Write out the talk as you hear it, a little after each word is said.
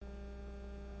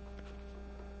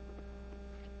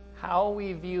How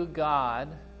we view God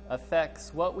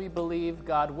affects what we believe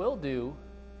God will do,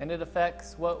 and it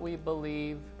affects what we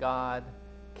believe God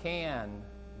can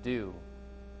do.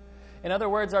 In other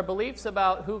words, our beliefs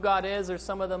about who God is are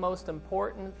some of the most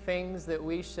important things that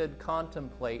we should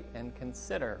contemplate and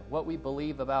consider, what we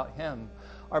believe about Him.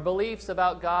 Our beliefs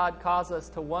about God cause us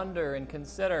to wonder and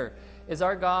consider, is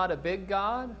our God a big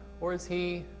God, or is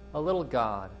He a little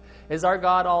God? Is our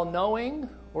God all-knowing,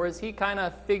 or is He kind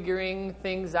of figuring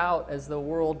things out as the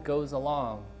world goes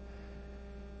along?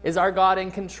 Is our God in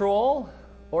control,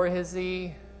 or is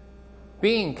He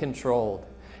being controlled?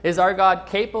 Is our God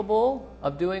capable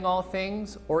of doing all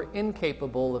things or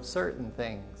incapable of certain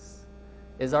things?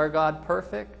 Is our God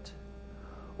perfect,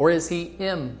 or is He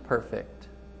imperfect?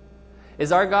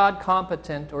 Is our God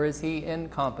competent, or is He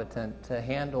incompetent to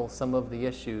handle some of the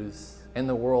issues in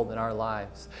the world in our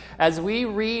lives? As we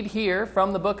read here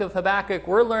from the book of Habakkuk,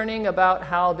 we're learning about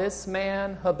how this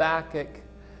man, Habakkuk,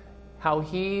 how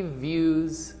he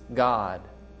views God.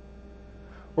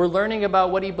 We're learning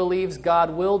about what he believes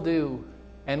God will do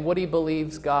and what he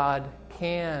believes God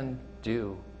can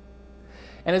do.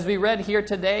 And as we read here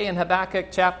today in Habakkuk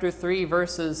chapter 3,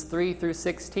 verses 3 through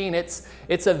 16,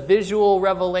 it's a visual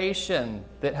revelation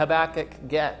that Habakkuk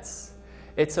gets.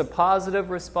 It's a positive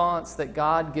response that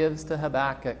God gives to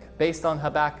Habakkuk based on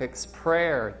Habakkuk's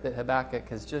prayer that Habakkuk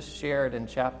has just shared in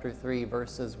chapter 3,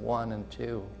 verses 1 and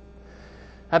 2.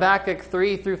 Habakkuk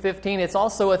 3 through 15, it's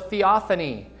also a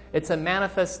theophany. It's a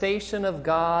manifestation of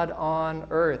God on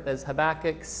earth as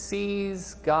Habakkuk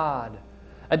sees God.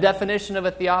 A definition of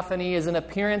a theophany is an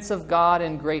appearance of God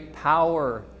in great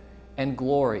power and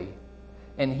glory.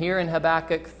 And here in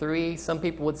Habakkuk 3, some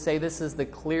people would say this is the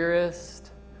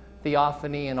clearest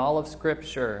theophany in all of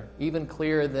Scripture, even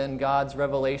clearer than God's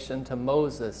revelation to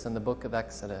Moses in the book of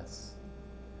Exodus.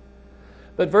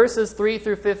 But verses 3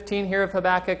 through 15 here of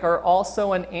Habakkuk are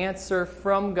also an answer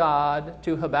from God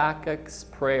to Habakkuk's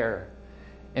prayer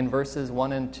in verses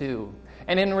 1 and 2.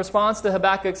 And in response to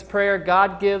Habakkuk's prayer,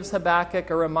 God gives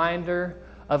Habakkuk a reminder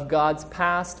of God's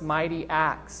past mighty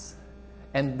acts.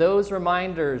 And those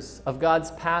reminders of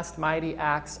God's past mighty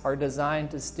acts are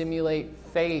designed to stimulate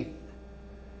faith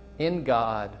in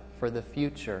God for the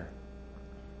future.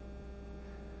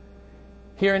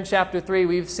 Here in chapter 3,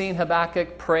 we've seen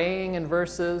Habakkuk praying in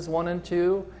verses 1 and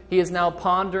 2. He is now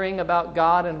pondering about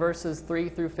God in verses 3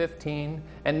 through 15.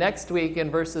 And next week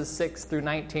in verses 6 through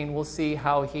 19, we'll see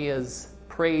how he is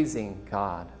praising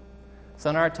God. So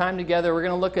in our time together, we're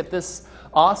going to look at this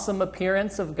awesome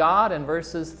appearance of God in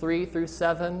verses 3 through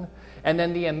 7, and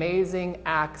then the amazing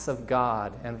acts of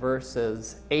God in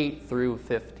verses 8 through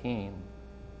 15.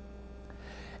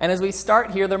 And as we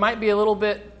start here, there might be a little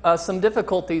bit, some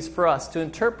difficulties for us to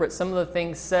interpret some of the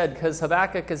things said, because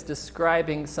Habakkuk is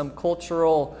describing some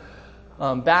cultural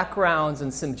backgrounds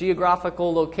and some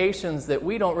geographical locations that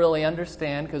we don't really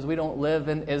understand because we don't live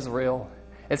in Israel.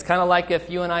 It's kind of like if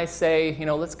you and I say,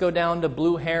 let's go down to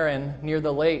Blue Heron near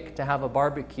the lake to have a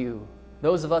barbecue.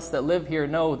 Those of us that live here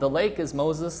know the lake is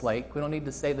Moses Lake. We don't need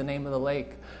to say the name of the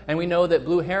lake. And we know that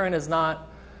Blue Heron is not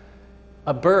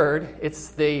a bird, it's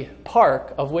the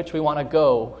park of which we want to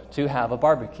go to have a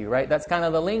barbecue, right? That's kind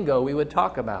of the lingo we would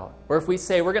talk about. Or if we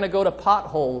say we're going to go to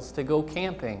potholes to go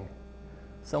camping,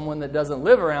 someone that doesn't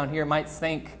live around here might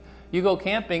think you go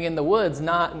camping in the woods,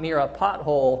 not near a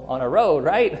pothole on a road,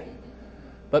 right?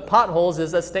 But Potholes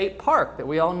is a state park that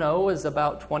we all know is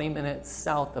about 20 minutes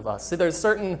south of us. So there's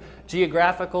certain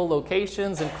geographical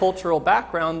locations and cultural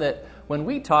background that when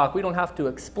we talk, we don't have to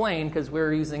explain because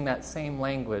we're using that same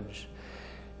language.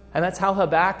 And that's how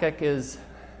Habakkuk is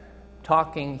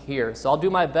talking here. So I'll do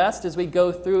my best as we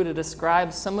go through to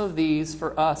describe some of these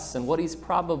for us and what he's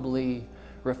probably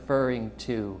referring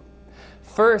to.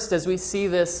 First, as we see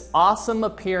this awesome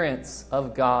appearance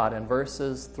of God in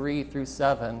verses 3 through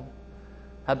 7,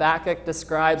 Habakkuk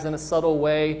describes in a subtle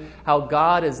way how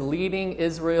God is leading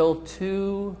Israel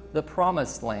to the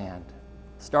promised land,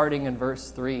 starting in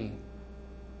verse 3.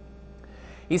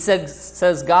 He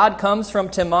says, God comes from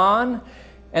Teman,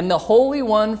 and the Holy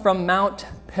One from Mount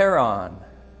Paran,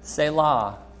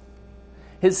 Selah.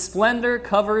 His splendor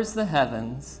covers the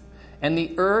heavens, and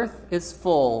the earth is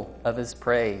full of his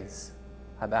praise,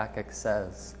 Habakkuk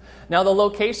says. Now the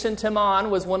location Teman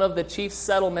was one of the chief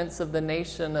settlements of the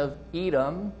nation of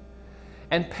Edom,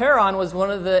 and Paran was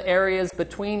one of the areas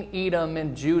between Edom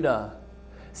and Judah.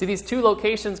 See, these two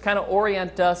locations kind of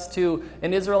orient us to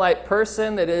an Israelite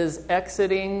person that is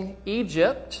exiting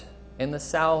Egypt in the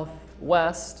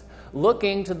southwest,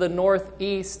 looking to the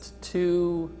northeast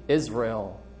to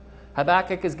Israel.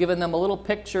 Habakkuk has given them a little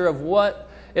picture of what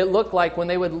it looked like when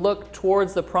they would look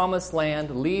towards the promised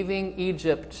land, leaving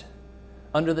Egypt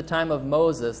under the time of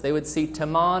Moses. They would see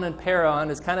Teman and Paran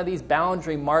as kind of these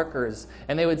boundary markers,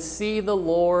 and they would see the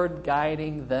Lord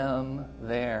guiding them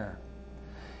there.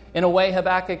 In a way,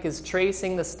 Habakkuk is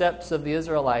tracing the steps of the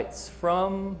Israelites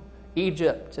from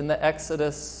Egypt in the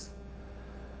Exodus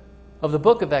of the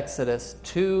book of Exodus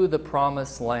to the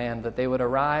promised land that they would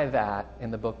arrive at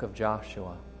in the book of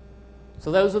Joshua.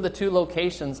 So those are the two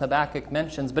locations Habakkuk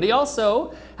mentions. But he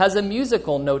also has a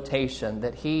musical notation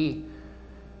that he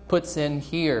puts in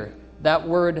here. That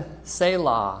word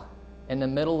Selah in the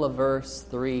middle of verse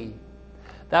 3.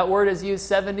 That word is used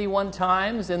 71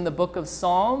 times in the book of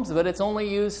Psalms, but it's only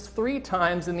used 3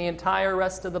 times in the entire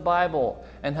rest of the Bible.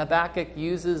 And Habakkuk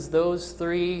uses those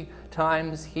 3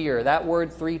 times here. That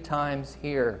word 3 times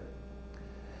here.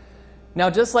 Now,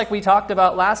 just like we talked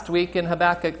about last week in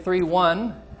Habakkuk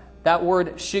 3:1, that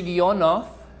word shigionoth,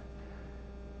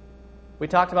 we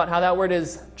talked about how that word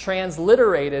is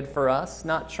transliterated for us,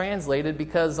 not translated,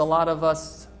 because a lot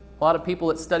of people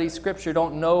that study Scripture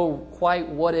don't know quite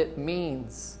what it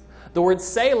means. The word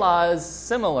Selah is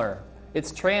similar.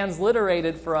 It's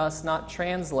transliterated for us, not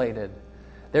translated.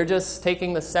 They're just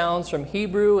taking the sounds from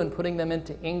Hebrew and putting them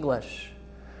into English.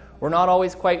 We're not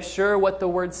always quite sure what the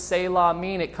word Selah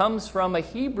means. It comes from a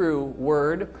Hebrew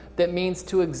word that means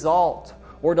to exalt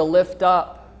or to lift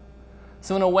up.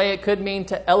 So in a way, it could mean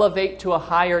to elevate to a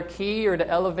higher key or to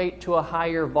elevate to a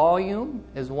higher volume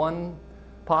is one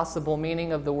possible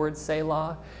meaning of the word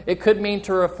Selah. It could mean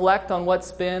to reflect on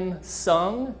what's been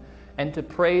sung and to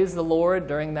praise the Lord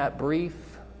during that brief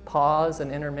pause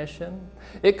and intermission.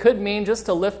 It could mean just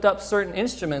to lift up certain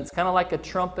instruments, kind of like a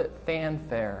trumpet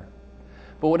fanfare.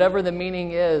 But whatever the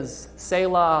meaning is,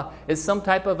 Selah is some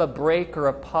type of a break or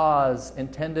a pause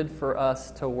intended for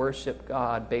us to worship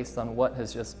God based on what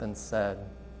has just been said.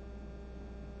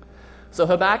 So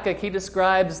Habakkuk, he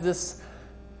describes this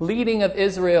leading of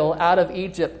Israel out of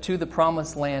Egypt to the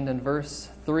promised land in verse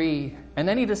 3. And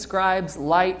then he describes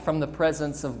light from the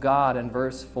presence of God in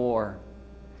verse 4.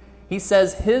 He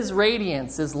says, his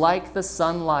radiance is like the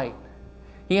sunlight.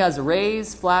 He has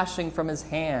rays flashing from his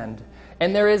hand,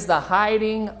 and there is the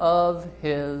hiding of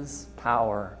his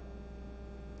power.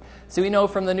 So we know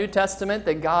from the New Testament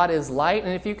that God is light,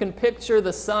 and if you can picture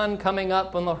the sun coming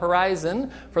up on the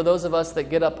horizon, for those of us that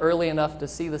get up early enough to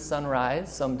see the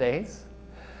sunrise some days,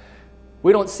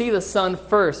 we don't see the sun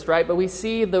first, right? But we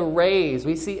see the rays.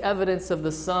 We see evidence of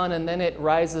the sun, and then it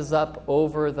rises up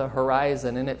over the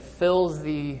horizon, and it fills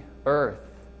the earth.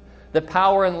 The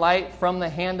power and light from the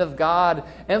hand of God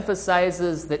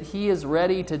emphasizes that He is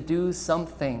ready to do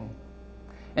something.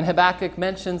 And Habakkuk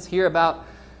mentions here about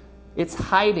it's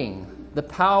hiding. The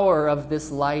power of this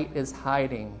light is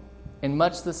hiding. In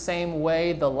much the same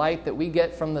way, the light that we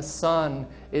get from the sun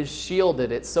is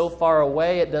shielded. It's so far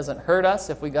away, it doesn't hurt us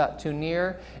if we got too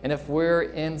near. And if we're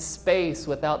in space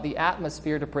without the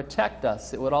atmosphere to protect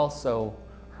us, it would also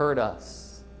hurt us.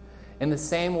 In the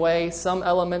same way, some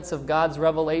elements of God's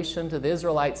revelation to the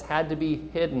Israelites had to be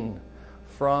hidden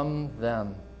from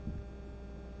them.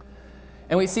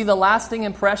 And we see the lasting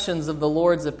impressions of the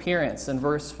Lord's appearance in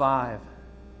verse 5.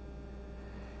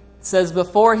 It says,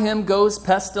 before him goes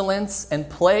pestilence, and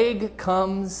plague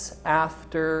comes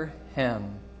after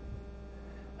him.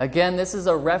 Again, this is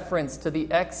a reference to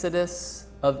the exodus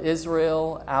of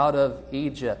Israel out of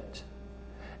Egypt.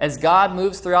 As God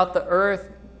moves throughout the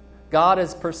earth, God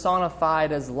is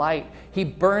personified as light. He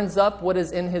burns up what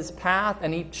is in his path,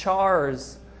 and he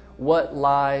chars what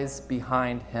lies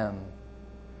behind him.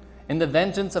 In the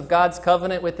vengeance of God's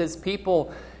covenant with his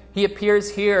people, God appears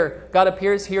here,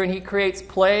 and he creates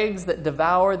plagues that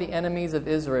devour the enemies of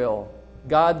Israel.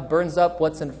 God burns up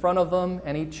what's in front of them,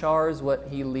 and he chars what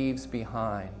he leaves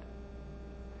behind.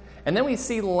 And then we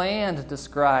see land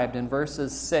described in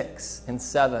verses 6 and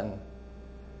 7.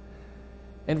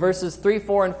 In verses 3,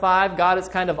 4, and 5, God is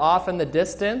kind of off in the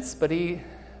distance, but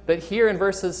here in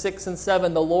verses 6 and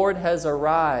 7, the Lord has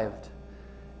arrived,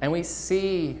 and we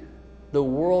see the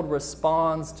world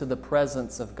responds to the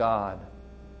presence of God.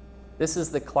 This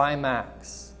is the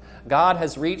climax. God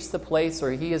has reached the place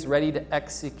where he is ready to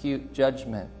execute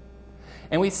judgment.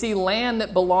 And we see land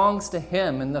that belongs to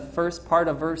him in the first part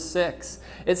of verse 6.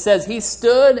 It says, he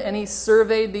stood and he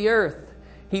surveyed the earth.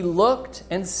 He looked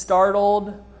and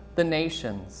startled the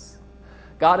nations.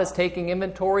 God is taking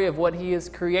inventory of what he has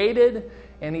created,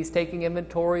 and he's taking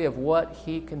inventory of what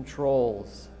he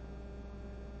controls.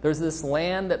 There's this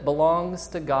land that belongs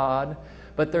to God,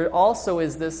 but there also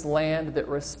is this land that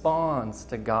responds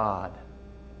to God.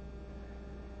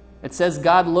 It says,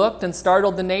 God looked and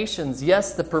startled the nations.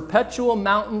 Yes, the perpetual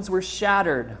mountains were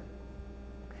shattered.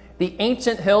 The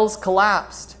ancient hills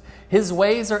collapsed. His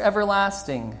ways are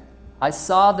everlasting. I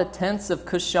saw the tents of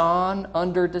Cushan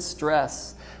under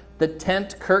distress. The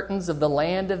tent curtains of the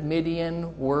land of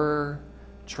Midian were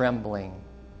trembling.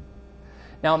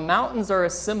 Now, mountains are a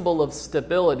symbol of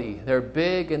stability. They're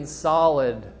big and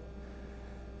solid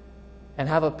and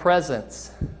have a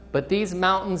presence. But these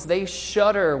mountains, they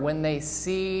shudder when they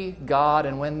see God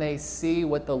and when they see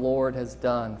what the Lord has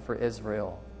done for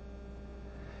Israel.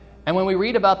 And when we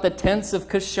read about the tents of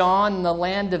Cushan and the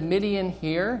land of Midian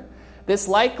here, this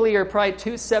likely are probably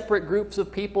two separate groups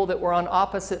of people that were on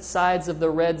opposite sides of the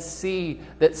Red Sea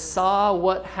that saw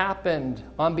what happened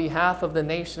on behalf of the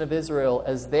nation of Israel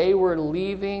as they were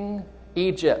leaving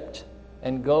Egypt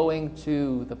and going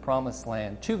to the Promised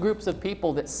Land. Two groups of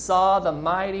people that saw the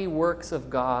mighty works of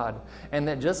God, and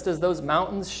that just as those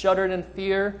mountains shuddered in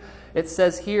fear, it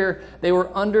says here, they were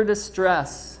under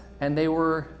distress and they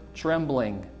were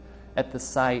trembling at the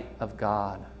sight of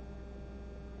God.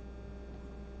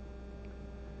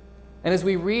 And as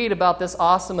we read about this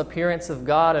awesome appearance of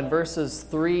God in verses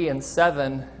 3 and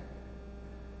 7,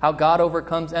 how God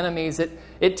overcomes enemies,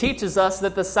 it teaches us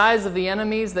that the size of the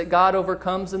enemies that God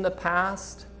overcomes in the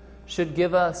past should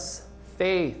give us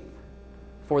faith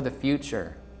for the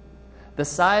future. The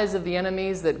size of the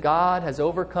enemies that God has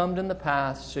overcome in the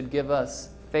past should give us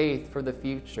faith for the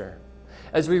future.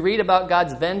 As we read about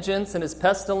God's vengeance and His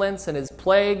pestilence and His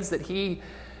plagues that He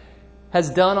has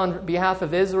done on behalf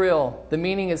of Israel, the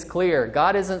meaning is clear.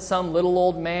 God isn't some little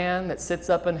old man that sits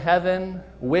up in heaven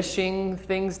wishing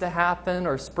things to happen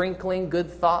or sprinkling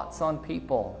good thoughts on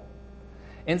people.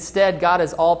 Instead, God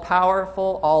is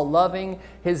all-powerful, all-loving.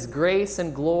 His grace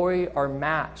and glory are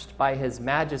matched by His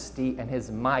majesty and His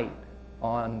might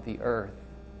on the earth.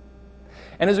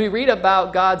 And as we read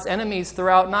about God's enemies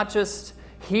throughout, not just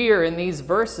here in these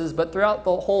verses, but throughout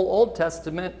the whole Old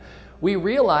Testament, we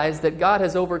realize that God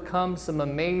has overcome some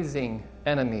amazing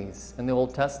enemies in the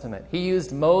Old Testament. He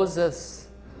used Moses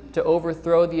to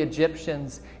overthrow the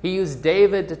Egyptians. He used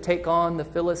David to take on the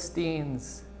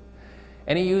Philistines.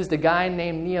 And He used a guy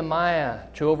named Nehemiah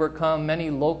to overcome many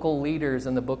local leaders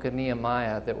in the book of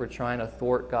Nehemiah that were trying to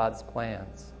thwart God's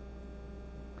plans.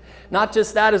 Not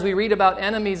just that, as we read about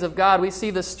enemies of God, we see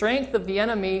the strength of the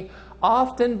enemy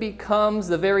often becomes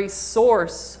the very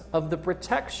source of the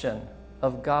protection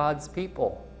of God's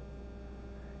people.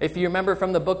 If you remember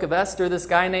from the book of Esther, this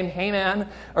guy named Haman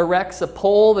erects a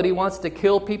pole that he wants to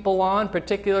kill people on,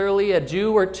 particularly a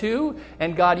Jew or two,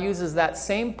 and God uses that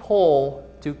same pole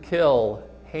to kill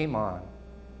Haman,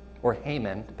 or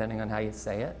Haman, depending on how you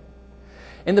say it.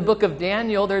 In the book of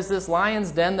Daniel, there's this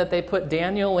lion's den that they put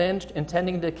Daniel in,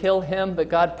 intending to kill him, but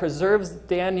God preserves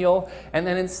Daniel and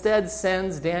then instead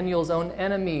sends Daniel's own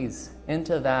enemies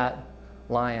into that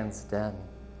lion's den.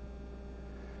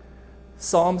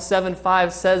 Psalm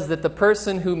 7:5 says that the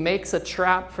person who makes a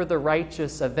trap for the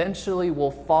righteous eventually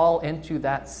will fall into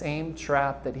that same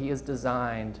trap that he has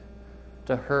designed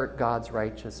to hurt God's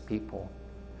righteous people.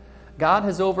 God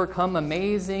has overcome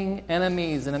amazing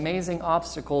enemies and amazing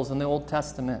obstacles in the Old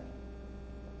Testament.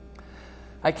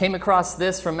 I came across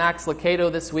this from Max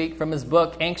Lucado this week from his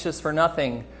book, Anxious for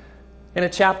Nothing, in a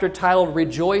chapter titled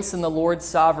Rejoice in the Lord's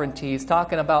Sovereignty. He's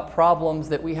talking about problems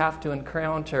that we have to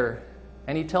encounter.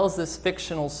 And he tells this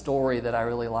fictional story that I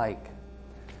really like.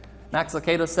 Max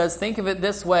Lucado says, think of it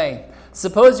this way.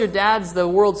 Suppose your dad's the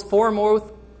world's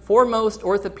foremost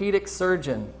orthopedic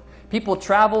surgeon. People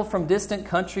travel from distant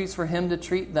countries for him to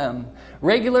treat them.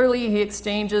 Regularly, he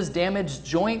exchanges damaged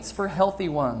joints for healthy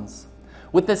ones.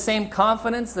 With the same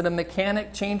confidence that a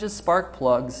mechanic changes spark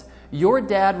plugs, your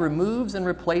dad removes and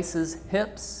replaces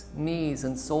hips, knees,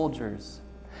 and soldiers.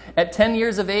 At 10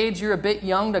 years of age, you're a bit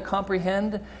young to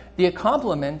comprehend the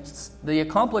accomplishments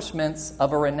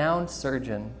of a renowned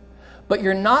surgeon. But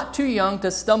you're not too young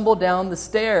to stumble down the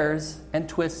stairs and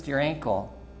twist your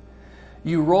ankle.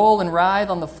 You roll and writhe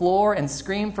on the floor and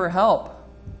scream for help.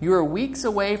 You are weeks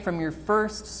away from your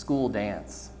first school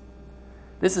dance.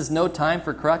 This is no time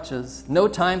for crutches, no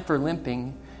time for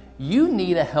limping. You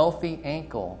need a healthy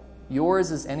ankle.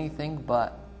 Yours is anything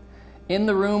but. In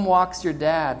the room walks your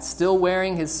dad, still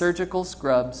wearing his surgical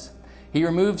scrubs. He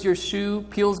removes your shoe,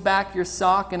 peels back your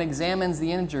sock, and examines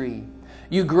the injury.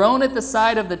 You groan at the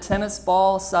sight of the tennis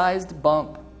ball-sized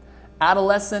bump.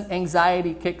 Adolescent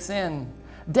anxiety kicks in.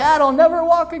 Dad, I'll never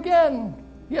walk again.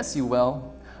 Yes, you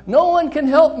will. No one can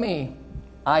help me.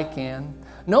 I can.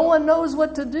 No one knows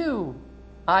what to do.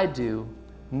 I do.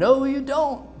 No, you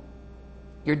don't.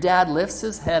 Your dad lifts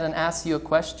his head and asks you a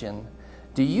question.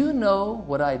 Do you know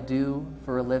what I do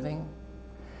for a living?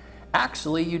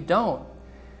 Actually, you don't.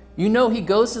 You know he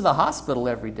goes to the hospital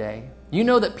every day. You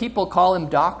know that people call him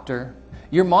doctor.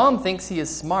 Your mom thinks he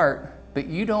is smart. but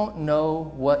you don't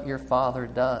know what your Father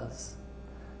does.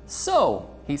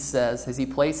 So, he says, as he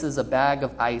places a bag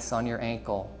of ice on your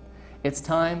ankle, it's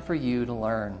time for you to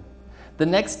learn. The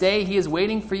next day, he is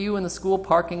waiting for you in the school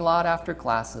parking lot after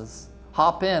classes.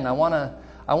 Hop in. I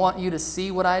want you to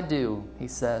see what I do, he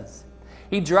says.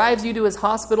 He drives you to his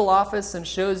hospital office and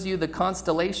shows you the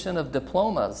constellation of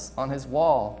diplomas on his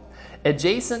wall.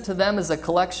 Adjacent to them is a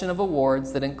collection of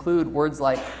awards that include words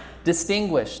like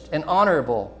distinguished and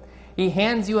honorable. He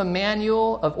hands you a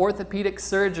manual of orthopedic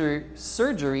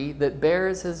surgery that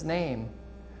bears his name.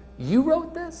 You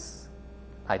wrote this?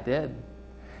 I did.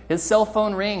 His cell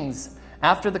phone rings.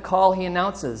 After the call, he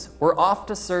announces, we're off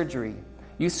to surgery.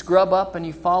 You scrub up and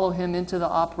you follow him into the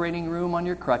operating room on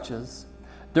your crutches.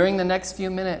 During the next few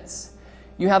minutes,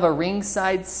 you have a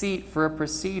ringside seat for a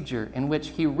procedure in which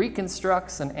he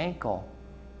reconstructs an ankle.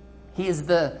 He is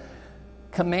the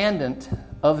commandant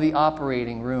of the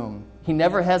operating room. He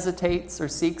never hesitates or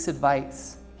seeks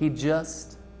advice. He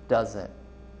just does it.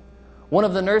 One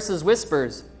of the nurses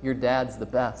whispers, your dad's the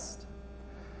best.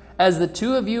 As the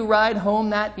two of you ride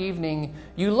home that evening,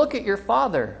 you look at your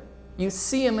father. You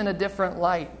see him in a different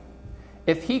light.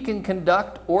 If he can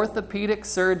conduct orthopedic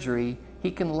surgery,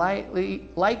 he can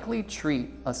likely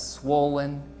treat a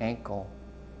swollen ankle.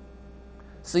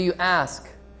 So you ask,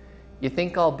 you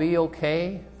think I'll be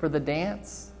okay for the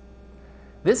dance?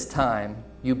 This time,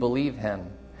 you believe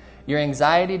him. Your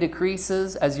anxiety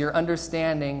decreases as your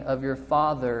understanding of your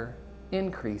Father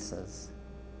increases.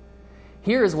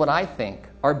 Here is what I think.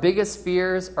 Our biggest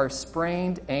fears are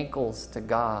sprained ankles to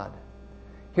God.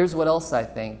 Here's what else I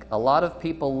think. A lot of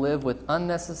people live with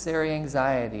unnecessary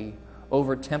anxiety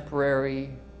over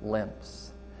temporary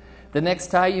limps. The next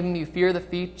time you fear the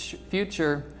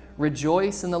future,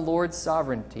 rejoice in the Lord's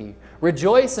sovereignty.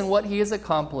 Rejoice in what he has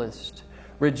accomplished.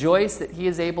 Rejoice that he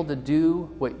is able to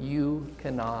do what you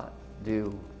cannot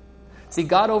do. See,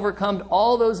 God overcome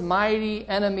all those mighty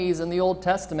enemies in the Old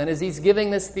Testament as he's giving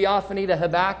this theophany to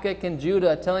Habakkuk and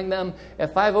Judah, telling them,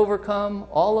 if I've overcome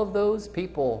all of those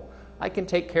people, I can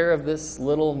take care of this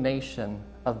little nation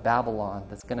of Babylon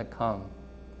that's going to come.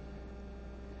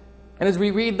 And as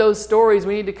we read those stories,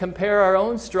 we need to compare our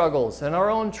own struggles and our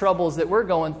own troubles that we're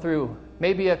going through.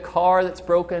 Maybe a car that's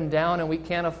broken down and we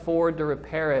can't afford to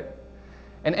repair it.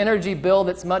 An energy bill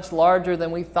that's much larger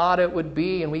than we thought it would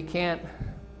be, and we can't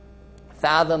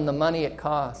fathom the money it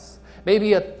costs.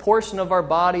 Maybe a portion of our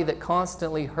body that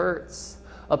constantly hurts,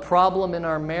 a problem in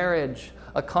our marriage,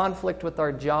 a conflict with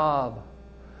our job,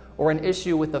 or an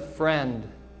issue with a friend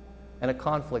and a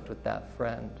conflict with that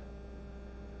friend.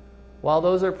 While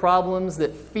those are problems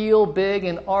that feel big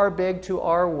and are big to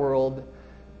our world,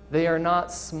 they are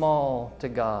not small to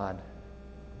God.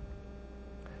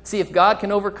 See, if God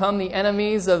can overcome the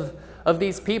enemies of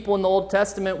these people in the Old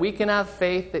Testament, we can have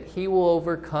faith that he will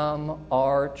overcome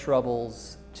our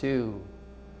troubles too.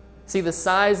 See, the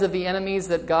size of the enemies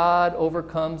that God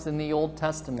overcomes in the Old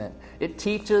Testament, it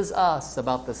teaches us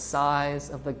about the size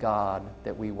of the God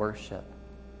that we worship.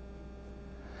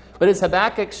 But as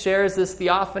Habakkuk shares this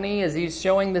theophany, as he's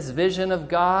showing this vision of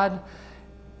God,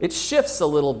 it shifts a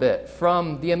little bit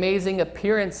from the amazing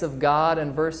appearance of God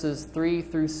in verses 3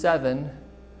 through 7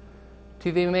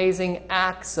 to the amazing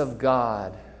acts of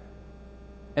God.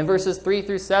 In verses 3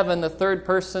 through 7, the third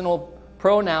personal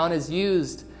pronoun is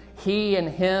used, he and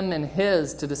him and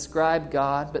his, to describe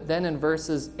God. But then in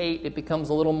verses 8, it becomes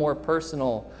a little more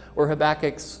personal, where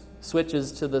Habakkuk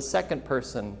switches to the second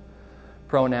person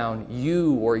pronoun,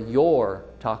 you or your,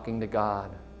 talking to God.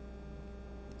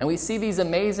 And we see these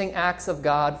amazing acts of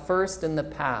God first in the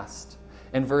past,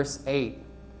 in verse 8.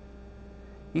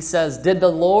 He says, did the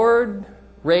Lord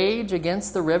rage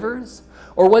against the rivers?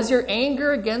 Or was your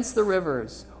anger against the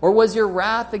rivers? Or was your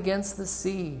wrath against the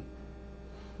sea?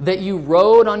 That you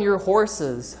rode on your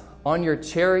horses, on your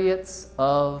chariots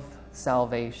of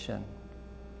salvation.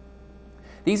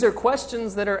 These are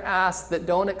questions that are asked that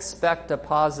don't expect a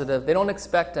positive, they don't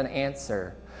expect an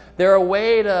answer. They're a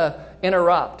way to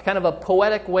interrupt, kind of a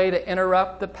poetic way to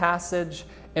interrupt the passage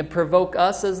and provoke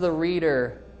us as the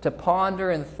reader to ponder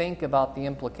and think about the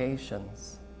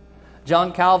implications.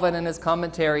 John Calvin, in his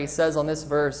commentary, says on this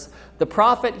verse, the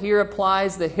prophet here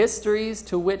applies the histories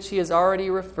to which he has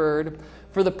already referred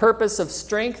for the purpose of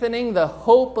strengthening the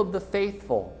hope of the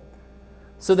faithful,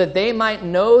 so that they might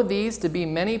know these to be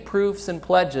many proofs and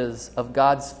pledges of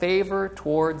God's favor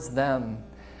towards them,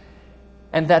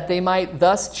 and that they might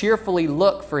thus cheerfully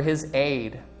look for his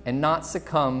aid and not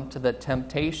succumb to the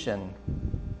temptation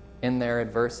in their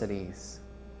adversities.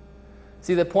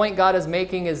 See, the point God is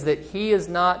making is that he is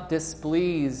not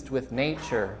displeased with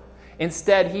nature.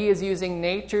 Instead, he is using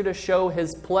nature to show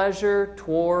his pleasure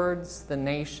towards the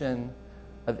nation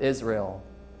of Israel.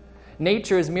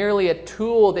 Nature is merely a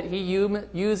tool that he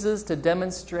uses to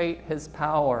demonstrate his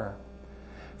power.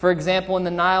 For example, in the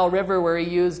Nile River, where he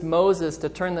used Moses to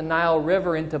turn the Nile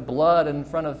River into blood in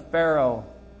front of Pharaoh,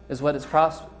 is what it's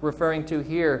referring to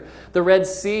here. The Red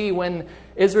Sea, when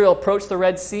Israel approached the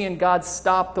Red Sea and God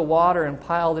stopped the water and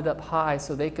piled it up high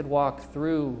so they could walk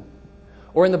through.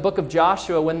 Or in the book of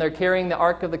Joshua, when they're carrying the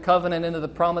Ark of the Covenant into the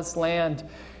Promised Land,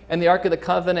 and the Ark of the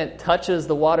Covenant touches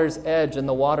the water's edge and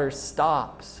the water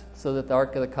stops so that the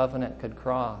Ark of the Covenant could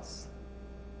cross.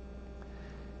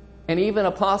 And even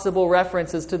a possible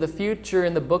reference is to the future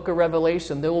in the book of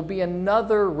Revelation. There will be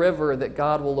another river that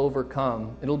God will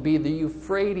overcome. It'll be the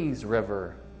Euphrates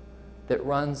River that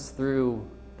runs through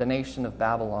the nation of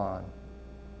Babylon.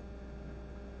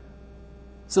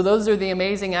 So those are the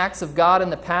amazing acts of God in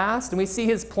the past, and we see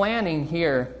his planning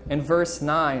here in verse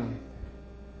 9.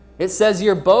 It says,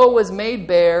 "Your bow was made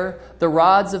bare, the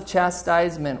rods of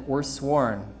chastisement were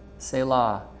sworn."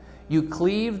 Selah. "You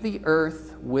cleave the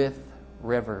earth with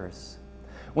rivers."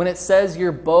 When it says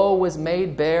your bow was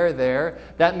made bare there,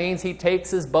 that means he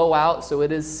takes his bow out so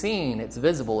it is seen, it's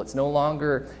visible, it's no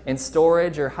longer in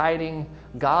storage or hiding.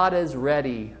 God is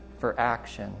ready for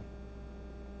action.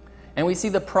 And we see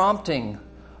the prompting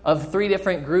of 3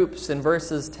 different groups in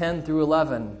verses 10 through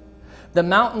 11. "The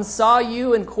mountains saw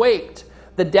you and quaked.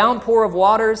 The downpour of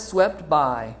waters swept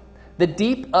by. The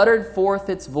deep uttered forth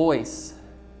its voice.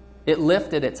 It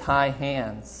lifted its high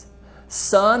hands.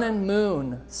 Sun and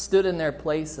moon stood in their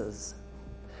places.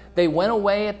 They went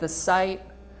away at the sight,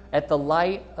 at the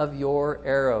light of your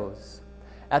arrows,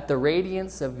 at the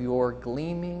radiance of your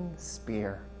gleaming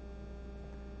spear."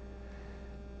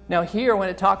 Now here, when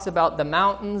it talks about the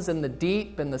mountains and the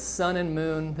deep and the sun and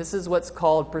moon, this is what's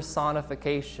called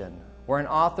personification, where an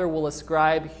author will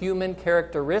ascribe human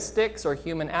characteristics or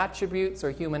human attributes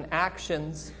or human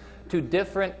actions to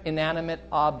different inanimate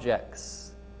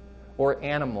objects or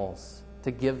animals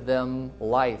to give them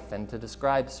life and to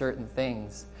describe certain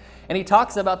things. And he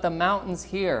talks about the mountains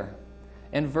here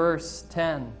in verse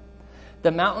 10.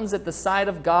 The mountains at the sight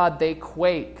of God, they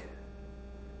quake.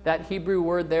 That Hebrew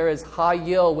word there is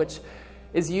hayil, which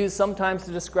is used sometimes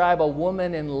to describe a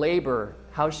woman in labor,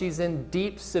 how she's in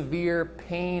deep, severe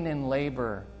pain in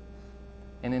labor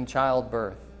and in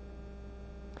childbirth.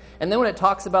 And then when it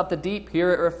talks about the deep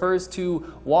here, it refers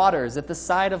to waters. At the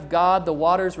sight of God, the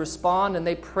waters respond and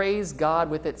they praise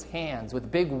God with its hands.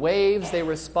 With big waves, they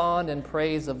respond in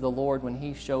praise of the Lord when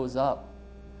he shows up.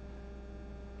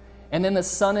 And then the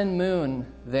sun and moon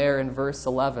there in verse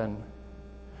 11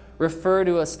 refer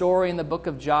to a story in the book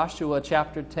of Joshua,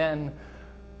 chapter 10,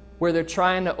 where they're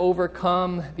trying to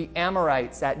overcome the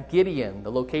Amorites at Gibeon,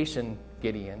 the location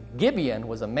Gibeon. Gibeon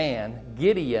was a man.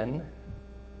 Gideon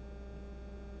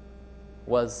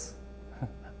was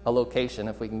a location,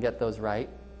 if we can get those right.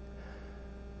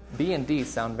 B and D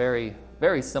sound very,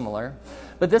 very similar.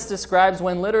 But this describes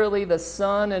when literally the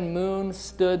sun and moon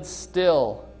stood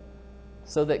still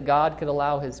so that God could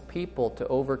allow his people to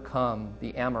overcome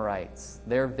the Amorites,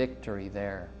 their victory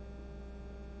there.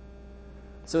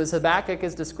 So as Habakkuk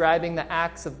is describing the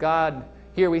acts of God,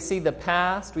 here we see the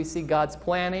past, we see God's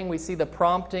planning, we see the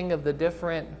prompting of the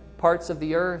different parts of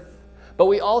the earth, but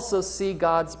we also see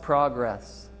God's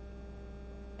progress.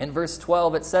 In verse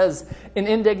 12 it says, "In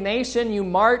indignation you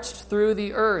marched through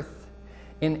the earth.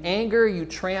 In anger you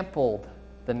trampled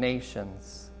the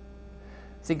nations."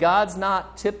 See, God's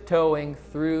not tiptoeing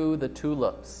through the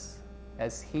tulips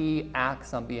as he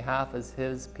acts on behalf of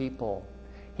his people.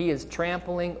 He is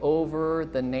trampling over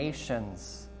the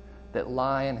nations that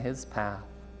lie in his path.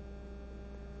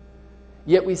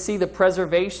 Yet we see the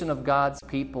preservation of God's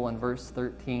people in verse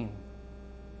 13.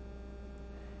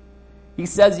 He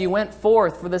says, "You went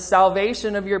forth for the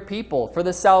salvation of your people, for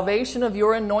the salvation of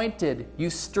your anointed. You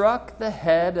struck the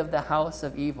head of the house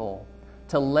of evil,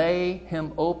 to lay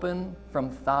him open from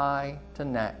thigh to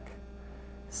neck.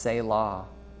 Selah."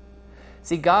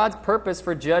 See, God's purpose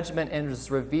for judgment is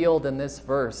revealed in this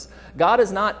verse. God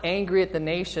is not angry at the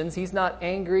nations. He's not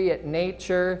angry at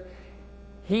nature.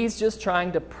 He's just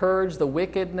trying to purge the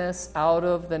wickedness out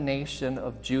of the nation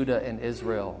of Judah and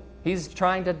Israel. He's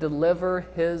trying to deliver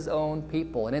his own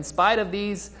people. And in spite of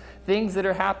these things that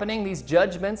are happening, these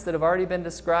judgments that have already been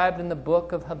described in the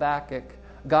book of Habakkuk,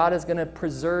 God is going to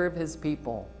preserve his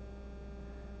people.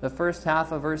 The first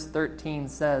half of verse 13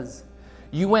 says,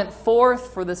 "You went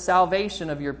forth for the salvation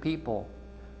of your people,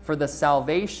 for the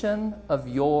salvation of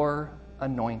your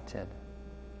anointed."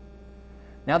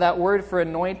 Now that word for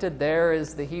anointed there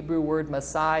is the Hebrew word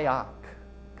Messiah,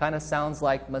 Kind of sounds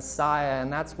like Messiah,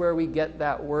 and that's where we get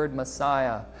that word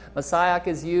Messiah. Messiah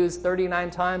is used 39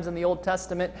 times in the Old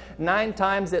Testament, 9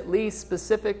 times at least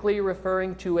specifically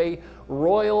referring to a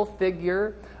royal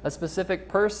figure, a specific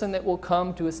person that will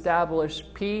come to establish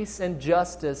peace and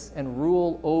justice and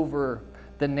rule over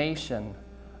the nation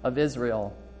of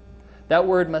Israel. That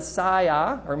word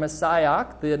Messiah, or Messiah,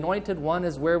 the anointed one,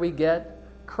 is where we get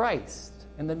Christ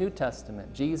in the New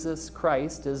Testament. Jesus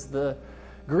Christ is the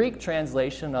Greek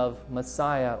translation of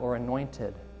Messiah or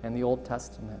anointed in the Old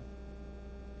Testament.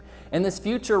 And this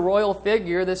future royal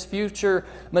figure, this future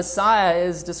Messiah,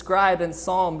 is described in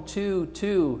Psalm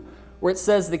 2:2, where it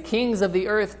says, "The kings of the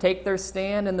earth take their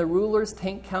stand, and the rulers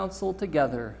take counsel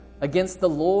together against the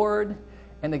Lord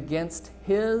and against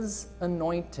his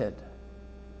anointed,"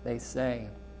 they say.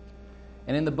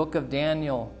 And in the book of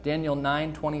Daniel, Daniel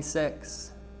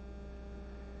 9:26,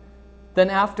 "Then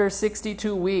after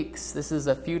 62 weeks," this is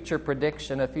a future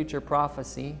prediction, a future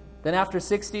prophecy, "then after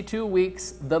 62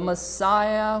 weeks, the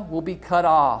Messiah will be cut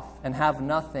off and have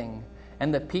nothing,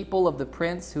 and the people of the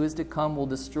prince who is to come will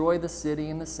destroy the city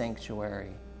and the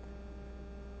sanctuary."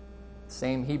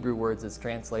 Same Hebrew words is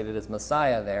translated as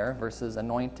Messiah there versus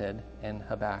anointed in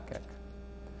Habakkuk.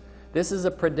 This is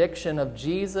a prediction of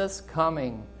Jesus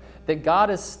coming, that God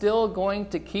is still going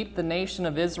to keep the nation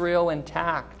of Israel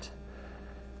intact,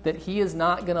 that he is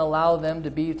not going to allow them to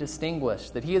be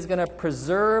distinguished, that he is going to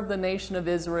preserve the nation of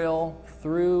Israel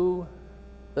through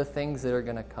the things that are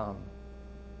going to come,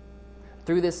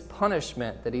 through this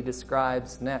punishment that he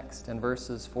describes next in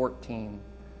verses 14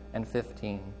 and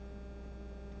 15.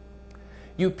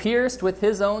 "You pierced with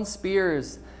his own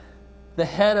spears the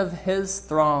head of his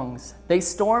throngs. They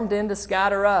stormed in to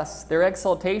scatter us. Their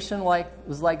exultation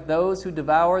was like those who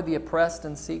devour the oppressed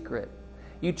in secret.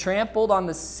 You trampled on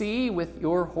the sea with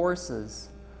your horses,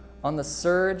 on the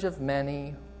surge of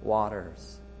many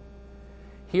waters."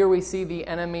 Here we see the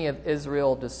enemy of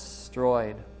Israel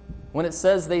destroyed. When it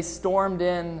says they stormed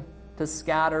in to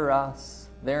scatter us,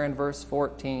 there in verse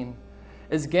 14,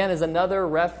 is another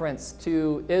reference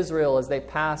to Israel as they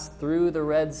pass through the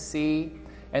Red Sea,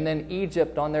 and then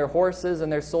Egypt on their horses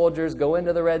and their soldiers go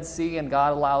into the Red Sea, and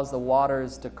God allows the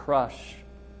waters to crush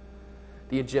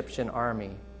the Egyptian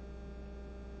army.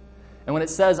 And when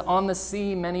it says, "on the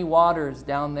sea, many waters,"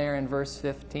 down there in verse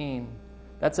 15,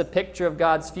 that's a picture of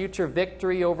God's future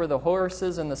victory over the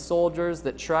horses and the soldiers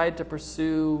that tried to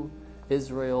pursue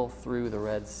Israel through the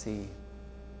Red Sea.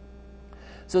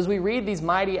 So as we read these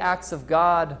mighty acts of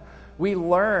God, we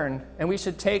learn, and we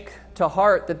should take to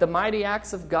heart, that the mighty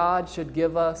acts of God should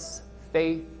give us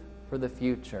faith for the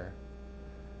future.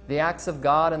 The acts of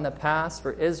God in the past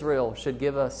for Israel should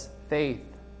give us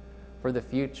faith for the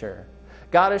future.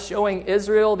 God is showing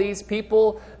Israel, these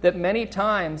people, that many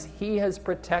times he has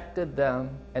protected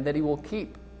them and that he will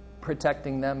keep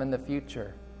protecting them in the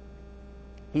future.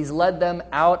 He's led them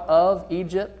out of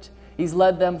Egypt. He's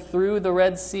led them through the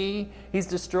Red Sea. He's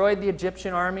destroyed the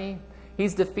Egyptian army.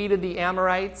 He's defeated the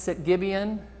Amorites at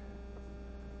Gibeon.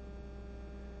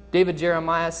 David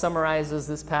Jeremiah summarizes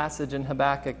this passage in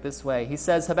Habakkuk this way. He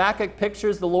says, Habakkuk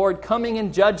pictures the Lord coming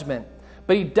in judgment,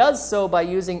 but he does so by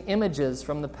using images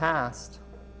from the past.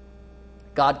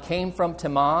 God came from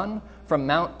Teman, from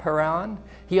Mount Paran.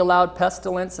 He allowed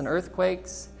pestilence and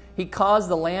earthquakes. He caused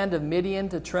the land of Midian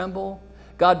to tremble.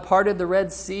 God parted the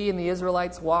Red Sea and the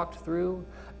Israelites walked through.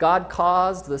 God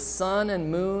caused the sun and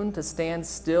moon to stand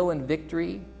still in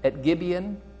victory at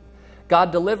Gibeon.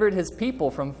 God delivered his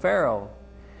people from Pharaoh.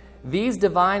 These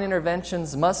divine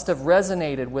interventions must have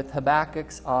resonated with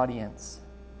Habakkuk's audience,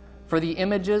 for the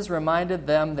images reminded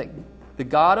them that the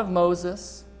God of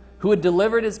Moses, who had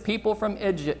delivered his people from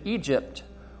Egypt,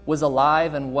 was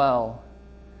alive and well,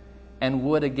 and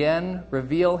would again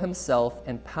reveal himself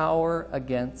in power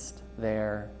against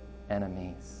their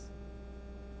enemies.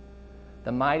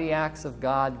 The mighty acts of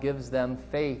God gives them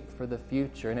faith for the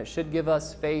future, and it should give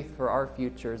us faith for our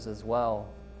futures as well.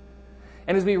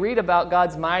 And as we read about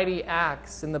God's mighty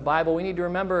acts in the Bible, we need to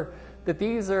remember that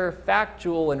these are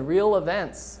factual and real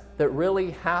events that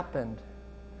really happened.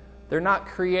 They're not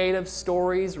creative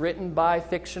stories written by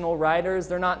fictional writers.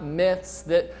 They're not myths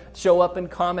that show up in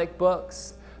comic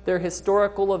books. They're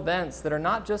historical events that are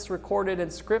not just recorded in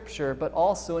Scripture, but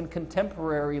also in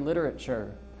contemporary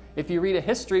literature. If you read a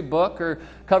history book or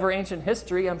cover ancient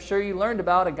history, I'm sure you learned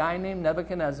about a guy named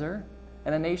Nebuchadnezzar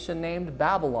and a nation named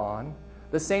Babylon,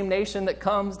 the same nation that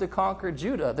comes to conquer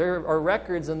Judah. There are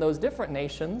records in those different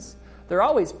nations. They're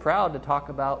always proud to talk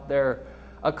about their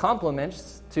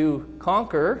accomplishments to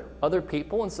conquer other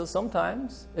people, and so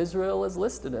sometimes Israel is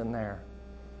listed in there.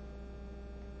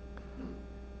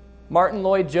 Martin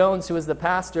Lloyd-Jones, who is the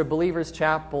pastor of Believers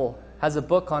Chapel, has a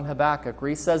book on Habakkuk where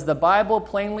he says, "The Bible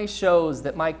plainly shows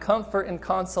that my comfort and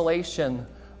consolation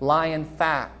lie in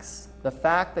facts. The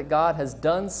fact that God has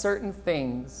done certain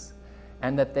things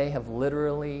and that they have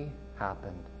literally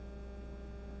happened."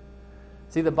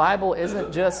 See, the Bible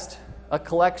isn't just a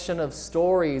collection of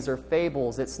stories or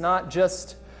fables. It's not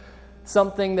just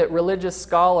something that religious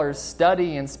scholars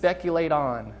study and speculate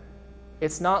on.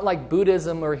 It's not like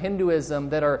Buddhism or Hinduism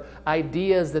that are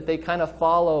ideas that they kind of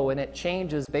follow and it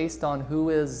changes based on who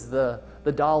is the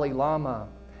Dalai Lama.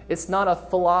 It's not a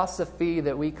philosophy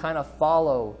that we kind of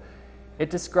follow. It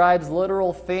describes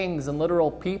literal things and literal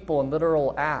people and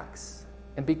literal acts.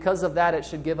 And because of that, it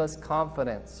should give us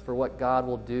confidence for what God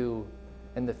will do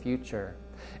in the future.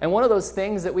 And one of those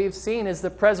things that we've seen is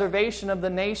the preservation of the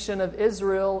nation of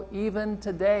Israel even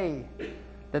today.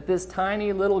 That this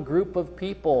tiny little group of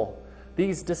people,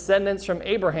 these descendants from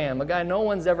Abraham, a guy no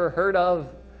one's ever heard of,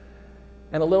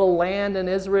 and a little land in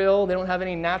Israel, they don't have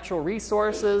any natural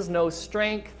resources, no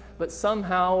strength, but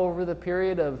somehow over the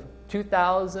period of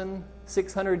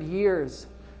 2,600 years,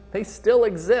 they still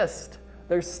exist.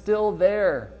 They're still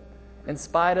there. In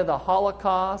spite of the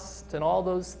Holocaust and all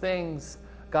those things,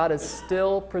 God has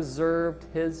still preserved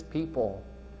His people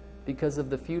because of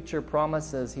the future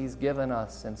promises He's given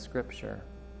us in Scripture.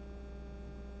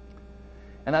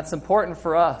 And that's important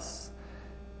for us.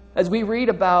 As we read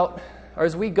about, or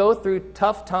as we go through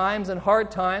tough times and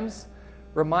hard times,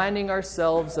 reminding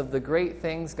ourselves of the great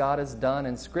things God has done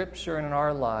in Scripture and in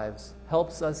our lives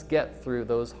helps us get through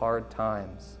those hard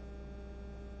times.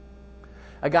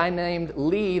 A guy named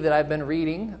Lee that I've been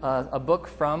reading a book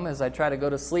from as I try to go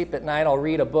to sleep at night. I'll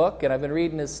read a book, and I've been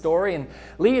reading his story. And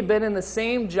Lee had been in the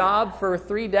same job for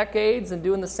 3 decades and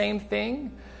doing the same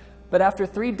thing. But after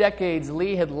 3 decades,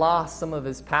 Lee had lost some of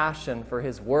his passion for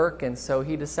his work, and so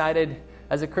he decided,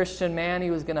 as a Christian man,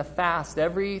 he was going to fast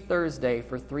every Thursday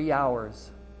for 3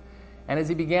 hours. And as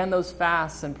he began those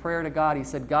fasts and prayer to God, he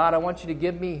said, "God, I want you to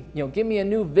give me a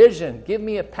new vision, give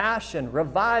me a passion,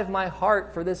 revive my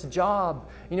heart for this job,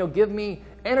 give me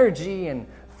energy and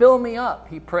fill me up,"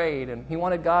 he prayed. And he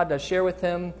wanted God to share with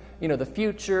him, the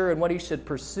future and what he should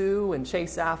pursue and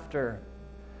chase after.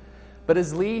 But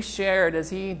as Lee shared, as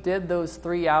he did those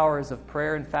 3 hours of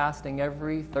prayer and fasting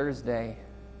every Thursday,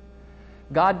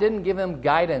 God didn't give him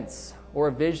guidance or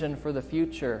a vision for the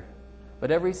future. But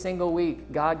every single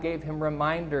week, God gave him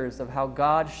reminders of how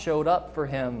God showed up for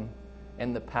him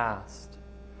in the past.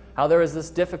 How there was this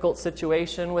difficult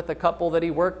situation with a couple that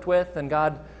he worked with, and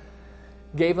God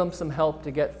gave him some help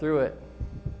to get through it.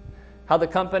 How the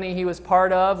company he was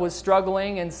part of was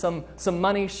struggling, and some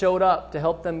money showed up to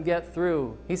help them get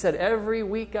through. He said, every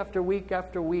week after week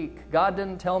after week, God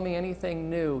didn't tell me anything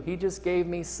new. He just gave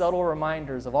me subtle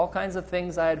reminders of all kinds of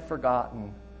things I had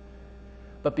forgotten.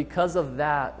 But because of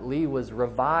that, Lee was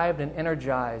revived and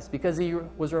energized because he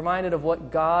was reminded of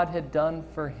what God had done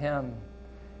for him.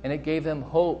 And it gave him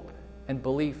hope and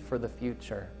belief for the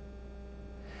future.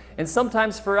 And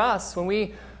sometimes for us, when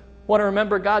we want to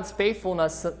remember God's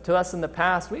faithfulness to us in the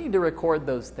past, we need to record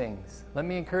those things. Let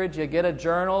me encourage you, get a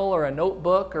journal or a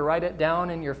notebook or write it down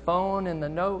in your phone in the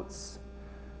notes.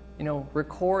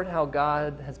 Record how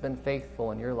God has been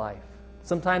faithful in your life.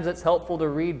 Sometimes it's helpful to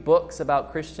read books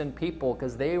about Christian people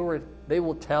because they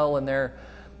will tell in their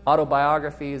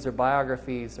autobiographies or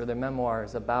biographies or their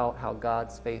memoirs about how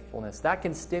God's faithfulness. That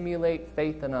can stimulate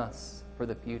faith in us for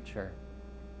the future.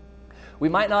 We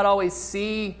might not always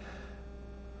see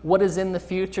what is in the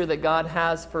future that God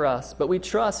has for us, but we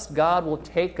trust God will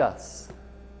take us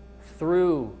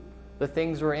through the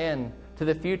things we're in to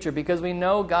the future because we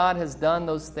know God has done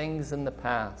those things in the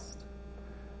past.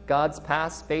 God's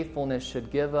past faithfulness should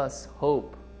give us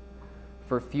hope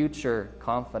for future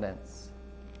confidence.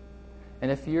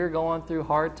 And if you're going through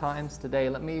hard times today,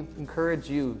 let me encourage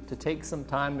you to take some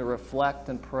time to reflect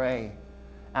and pray.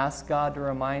 Ask God to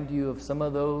remind you of some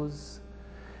of those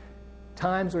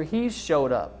times where He's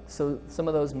showed up, so some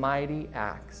of those mighty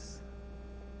acts.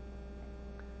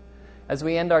 As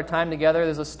we end our time together,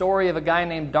 there's a story of a guy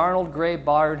named Donald Gray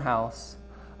Barnhouse.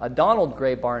 Donald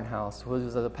Gray Barnhouse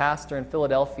was a pastor in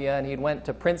Philadelphia, and he went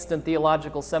to Princeton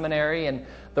Theological Seminary, and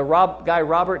the guy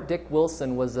Robert Dick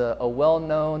Wilson was a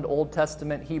well-known Old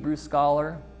Testament Hebrew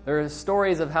scholar. There are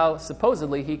stories of how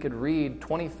supposedly he could read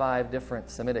 25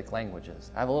 different Semitic languages.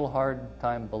 I have a little hard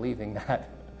time believing that.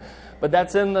 But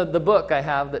that's in the book I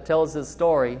have that tells his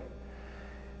story.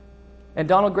 And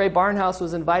Donald Gray Barnhouse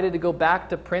was invited to go back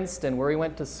to Princeton, where he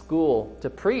went to school, to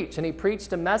preach. And he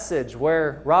preached a message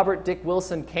where Robert Dick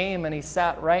Wilson came and he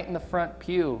sat right in the front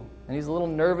pew. And he's a little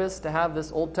nervous to have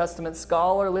this Old Testament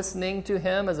scholar listening to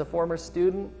him as a former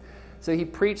student. So he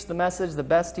preached the message the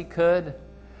best he could.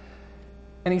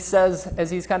 And he says, as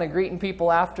he's kind of greeting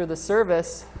people after the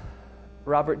service,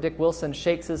 Robert Dick Wilson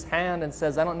shakes his hand and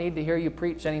says, "I don't need to hear you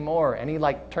preach anymore." And he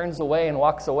turns away and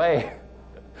walks away.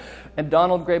 And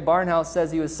Donald Gray Barnhouse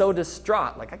says he was so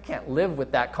distraught, I can't live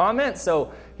with that comment.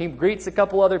 So he greets a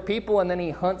couple other people, and then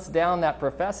he hunts down that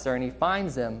professor, and he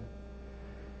finds him.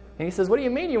 And he says, "What do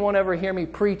you mean you won't ever hear me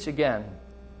preach again?"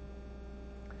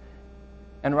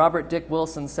 And Robert Dick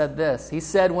Wilson said this. He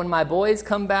said, "When my boys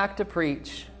come back to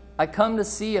preach, I come to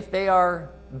see if they are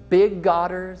big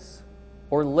Godders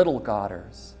or little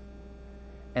Godders.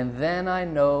 And then I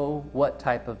know what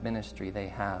type of ministry they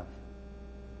have."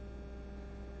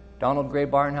 Donald Gray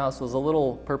Barnhouse was a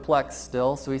little perplexed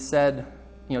still, so he said,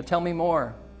 "Tell me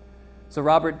more." So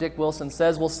Robert Dick Wilson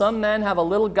says, "Well, some men have a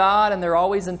little God and they're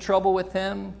always in trouble with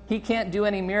him. He can't do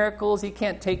any miracles. He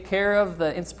can't take care of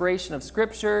the inspiration of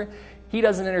Scripture. He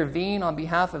doesn't intervene on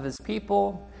behalf of his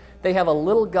people. They have a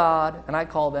little God, and I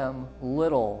call them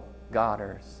little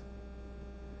Godders.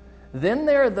 Then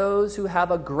there are those who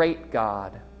have a great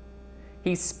God.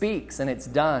 He speaks and it's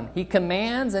done. He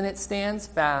commands and it stands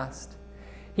fast.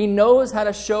 He knows how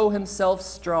to show himself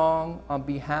strong on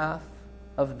behalf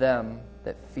of them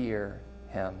that fear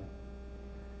him."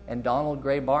 And Donald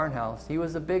Gray Barnhouse, he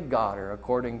was a big Godder,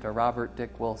 according to Robert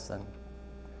Dick Wilson.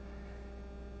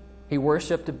 He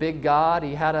worshiped a big God.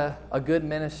 He had a good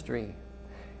ministry.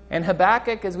 And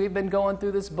Habakkuk, as we've been going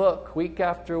through this book week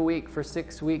after week for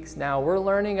 6 weeks now, we're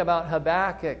learning about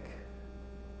Habakkuk.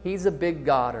 He's a big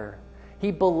Godder.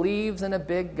 He believes in a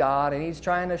big God, and he's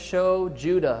trying to show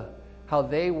Judah how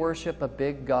they worship a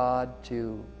big God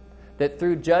too. That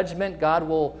through judgment, God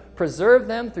will preserve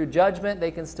them. Through judgment,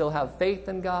 they can still have faith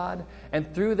in God.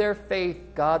 And through their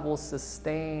faith, God will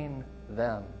sustain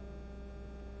them.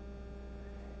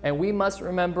 And we must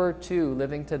remember too,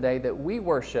 living today, that we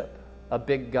worship a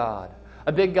big God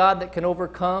that can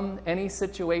overcome any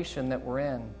situation that we're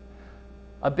in,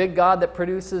 a big God that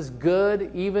produces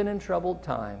good even in troubled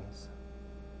times,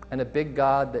 and a big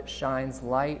God that shines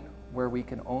light where we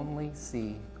can only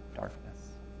see darkness.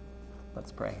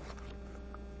 Let's pray.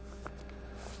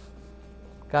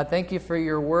 God, thank you for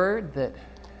your word that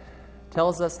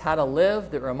tells us how to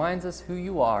live, that reminds us who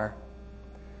you are.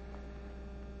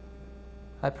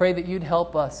 I pray that you'd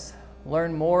help us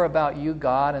learn more about you,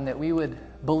 God, and that we would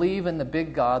believe in the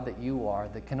big God that you are,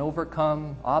 that can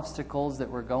overcome obstacles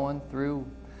that we're going through,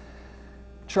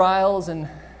 trials and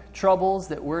troubles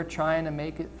that we're trying to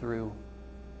make it through.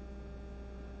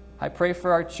 I pray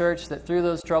for our church that through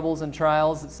those troubles and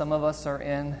trials that some of us are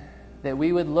in, that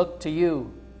we would look to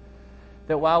you,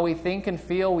 that while we think and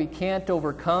feel we can't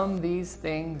overcome these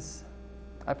things,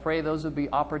 I pray those would be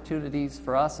opportunities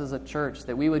for us as a church,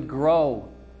 that we would grow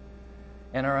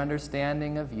in our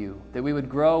understanding of you, that we would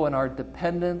grow in our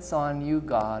dependence on you,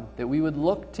 God, that we would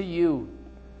look to you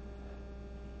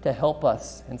to help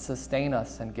us and sustain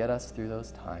us and get us through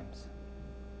those times.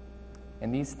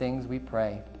 In these things we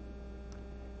pray.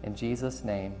 In Jesus'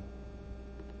 name,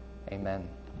 amen.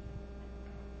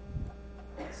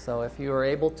 So if you are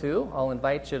able to, I'll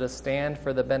invite you to stand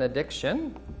for the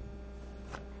benediction.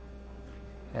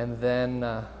 And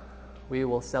then we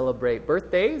will celebrate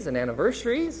birthdays and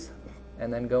anniversaries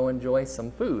and then go enjoy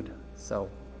some food. So,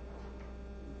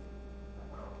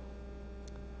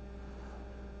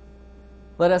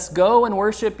 let us go and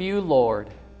worship you,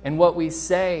 Lord, in what we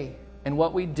say and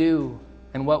what we do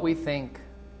and what we think.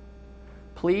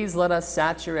 Please let us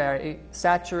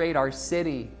saturate our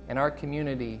city and our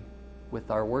community with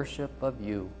our worship of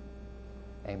you.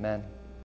 Amen.